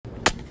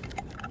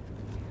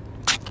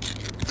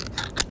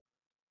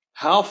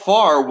How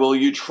far will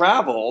you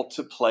travel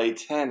to play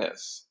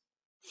tennis?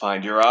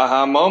 Find your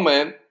aha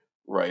moment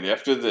right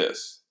after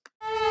this.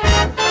 Do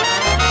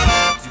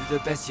the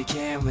best you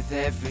can with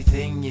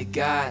everything you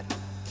got.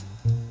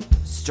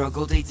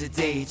 Struggle day to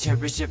day,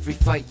 cherish every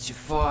fight you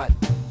fought.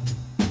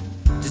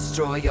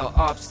 Destroy your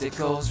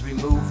obstacles,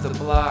 remove the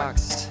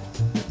blocks.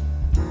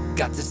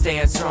 Got to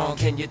stand strong,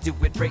 can you do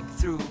it? Break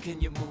through,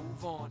 can you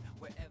move on?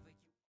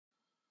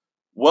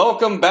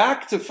 Welcome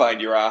back to Find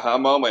Your Aha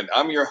Moment.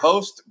 I'm your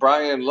host,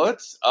 Brian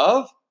Lutz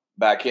of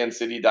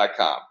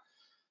BackhandCity.com.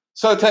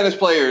 So, tennis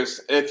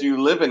players, if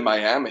you live in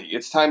Miami,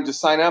 it's time to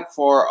sign up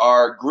for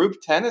our group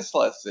tennis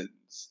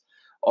lessons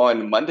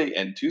on Monday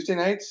and Tuesday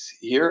nights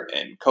here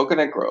in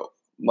Coconut Grove.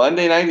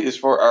 Monday night is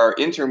for our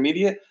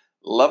intermediate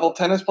level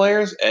tennis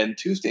players, and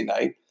Tuesday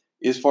night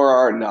is for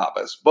our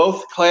novice.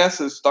 Both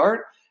classes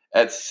start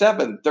at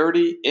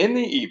 7:30 in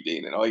the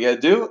evening, and all you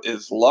got to do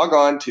is log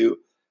on to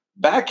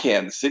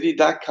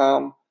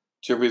BackhandCity.com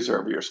to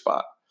reserve your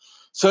spot.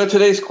 So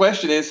today's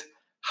question is,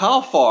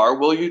 how far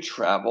will you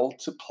travel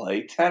to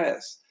play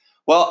tennis?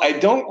 Well, I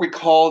don't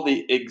recall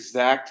the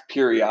exact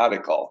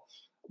periodical,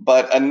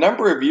 but a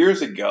number of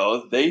years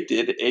ago, they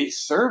did a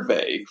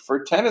survey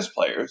for tennis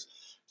players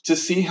to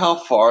see how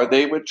far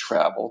they would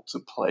travel to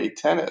play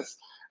tennis.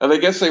 And I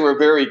guess they were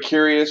very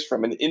curious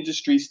from an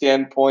industry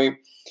standpoint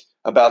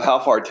about how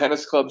far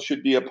tennis clubs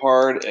should be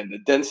apart and the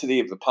density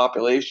of the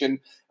population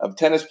of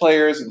tennis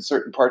players in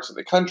certain parts of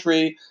the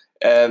country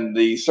and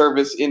the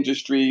service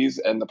industries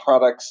and the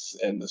products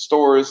and the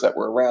stores that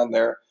were around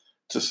there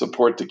to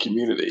support the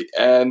community.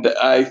 And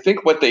I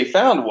think what they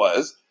found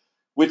was,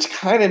 which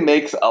kind of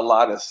makes a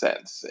lot of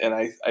sense. And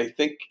I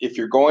think if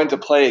you're going to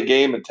play a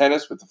game of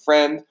tennis with a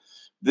friend,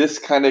 this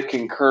kind of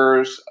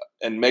concurs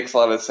and makes a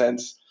lot of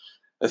sense,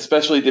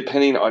 especially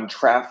depending on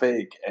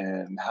traffic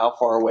and how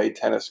far away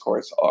tennis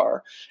courts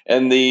are.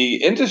 And the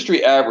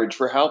industry average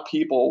for how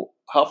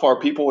far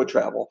people would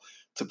travel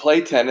to play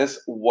tennis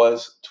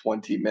was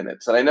 20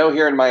 minutes. And I know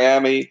here in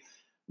Miami,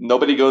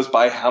 nobody goes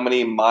by how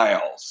many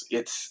miles.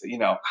 It's,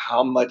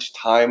 how much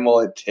time will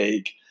it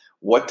take?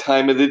 What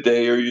time of the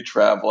day are you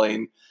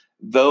traveling?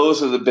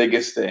 Those are the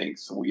biggest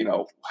things.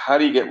 How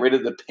do you get rid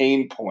of the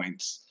pain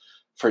points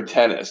for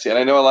tennis? And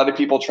I know a lot of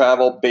people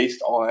travel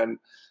based on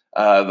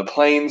the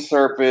playing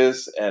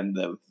surface and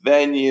the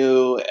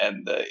venue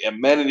and the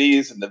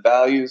amenities and the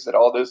values that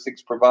all those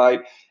things provide.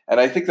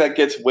 And I think that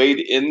gets weighed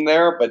in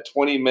there, but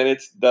 20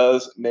 minutes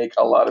does make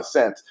a lot of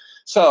sense.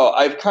 So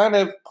I've kind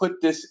of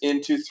put this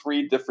into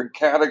three different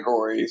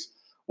categories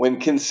when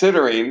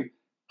considering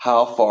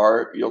how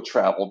far you'll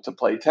travel to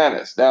play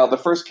tennis. Now, the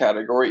first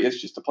category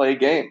is just to play a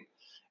game.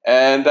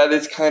 And that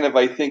is kind of,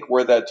 I think,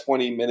 where that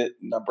 20-minute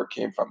number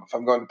came from. If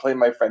I'm going to play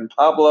my friend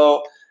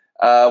Pablo,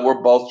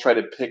 we're both trying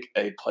to pick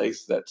a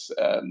place that's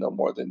no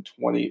more than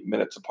 20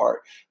 minutes apart.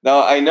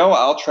 Now, I know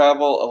I'll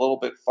travel a little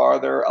bit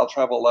farther. I'll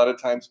travel a lot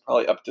of times,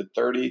 probably up to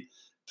 30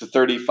 to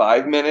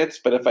 35 minutes.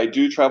 But if I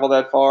do travel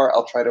that far,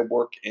 I'll try to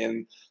work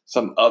in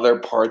some other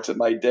parts of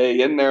my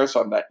day in there,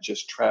 so I'm not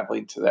just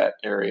traveling to that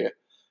area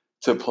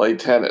to play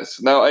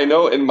tennis. Now, I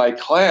know in my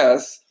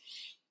class,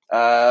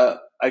 I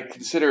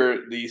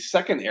consider the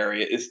second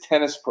area is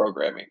tennis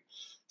programming.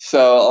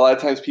 So a lot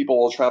of times people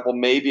will travel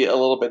maybe a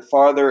little bit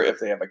farther if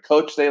they have a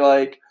coach they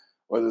like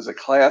or there's a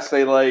class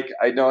they like.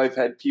 I know I've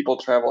had people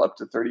travel up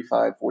to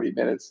 35, 40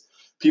 minutes.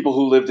 People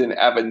who lived in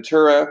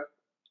Aventura,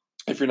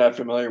 if you're not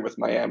familiar with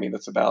Miami,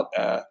 that's about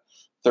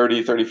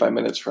 30, 35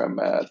 minutes from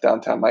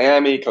downtown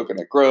Miami,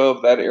 Coconut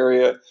Grove, that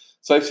area.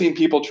 So I've seen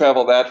people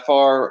travel that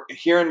far.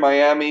 Here in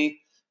Miami,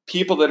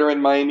 people that are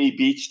in Miami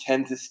Beach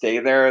tend to stay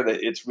there. That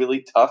it's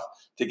really tough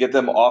to get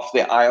them off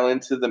the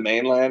island to the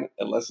mainland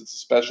unless it's a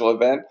special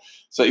event.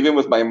 So even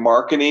with my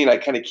marketing, I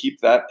kind of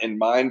keep that in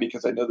mind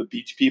because I know the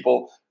beach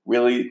people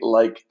really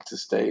like to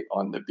stay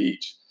on the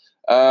beach.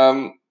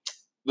 The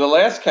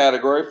last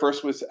category,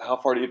 first was how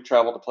far do you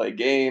travel to play a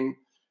game?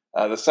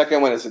 The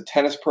second one is a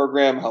tennis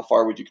program. How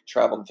far would you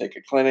travel to take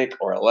a clinic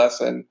or a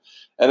lesson?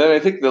 And then I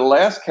think the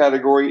last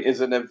category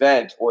is an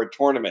event or a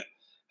tournament.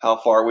 How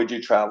far would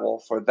you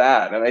travel for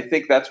that? And I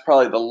think that's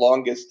probably the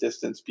longest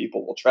distance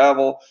people will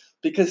travel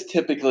because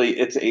typically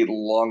it's a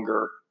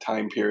longer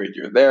time period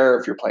you're there.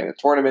 If you're playing a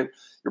tournament,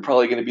 you're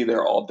probably going to be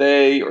there all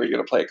day or you're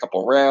going to play a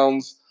couple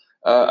rounds.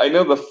 I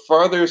know the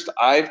farthest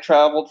I've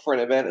traveled for an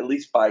event, at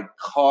least by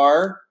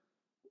car,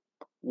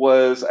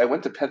 was I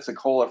went to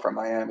Pensacola from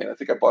Miami. And I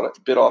think I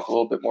bit off a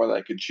little bit more than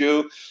I could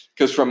chew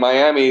because from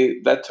Miami,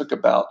 that took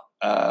about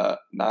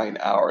 9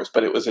 hours.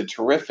 But it was a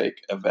terrific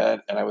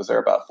event, and I was there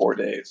about 4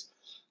 days.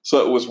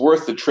 So it was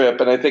worth the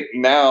trip. And I think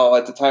now,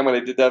 at the time when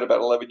I did that about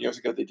 11 years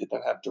ago, they did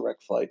not have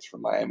direct flights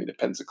from Miami to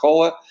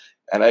Pensacola.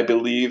 And I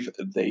believe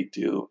they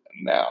do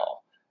now.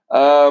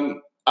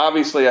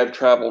 Obviously, I've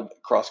traveled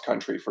cross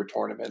country for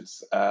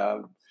tournaments.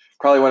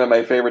 Probably one of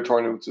my favorite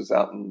tournaments was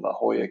out in La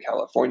Jolla,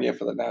 California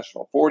for the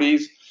National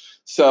 40s.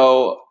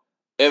 So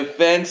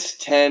events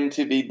tend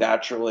to be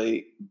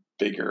naturally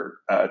bigger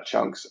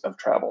chunks of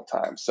travel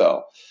time.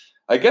 So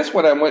I guess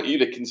what I want you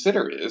to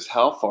consider is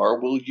how far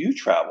will you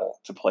travel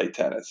to play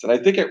tennis? And I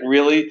think it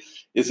really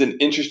is an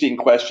interesting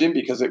question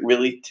because it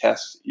really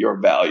tests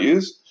your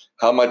values,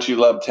 how much you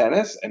love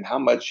tennis, and how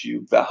much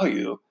you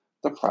value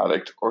the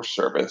product or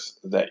service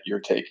that you're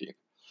taking.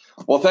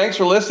 Well, thanks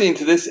for listening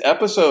to this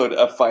episode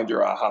of Find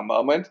Your Aha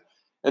Moment.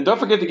 And don't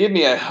forget to give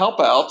me a help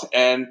out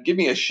and give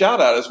me a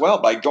shout out as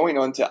well by going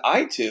onto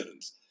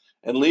iTunes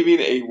and leaving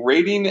a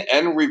rating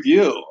and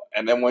review.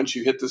 And then once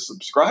you hit the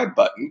subscribe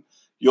button,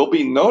 you'll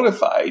be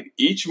notified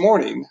each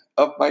morning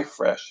of my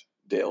fresh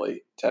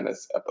daily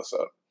tennis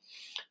episode.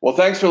 Well,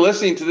 thanks for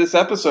listening to this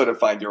episode of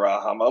Find Your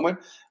Aha Moment.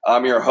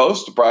 I'm your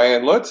host,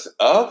 Brian Lutz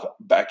of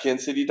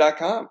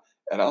BackhandCity.com,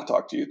 and I'll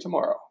talk to you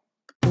tomorrow.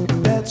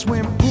 That's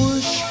when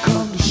push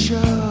comes to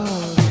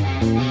shove.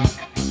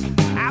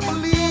 I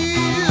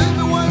believe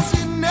it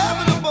was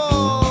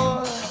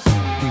inevitable.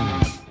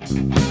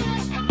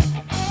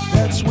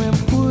 That's when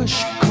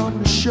push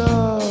comes to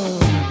shove.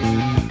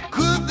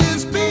 Could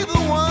this be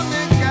the one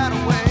that got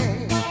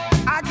away?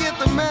 I get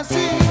the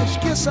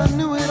message, guess I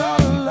knew it all.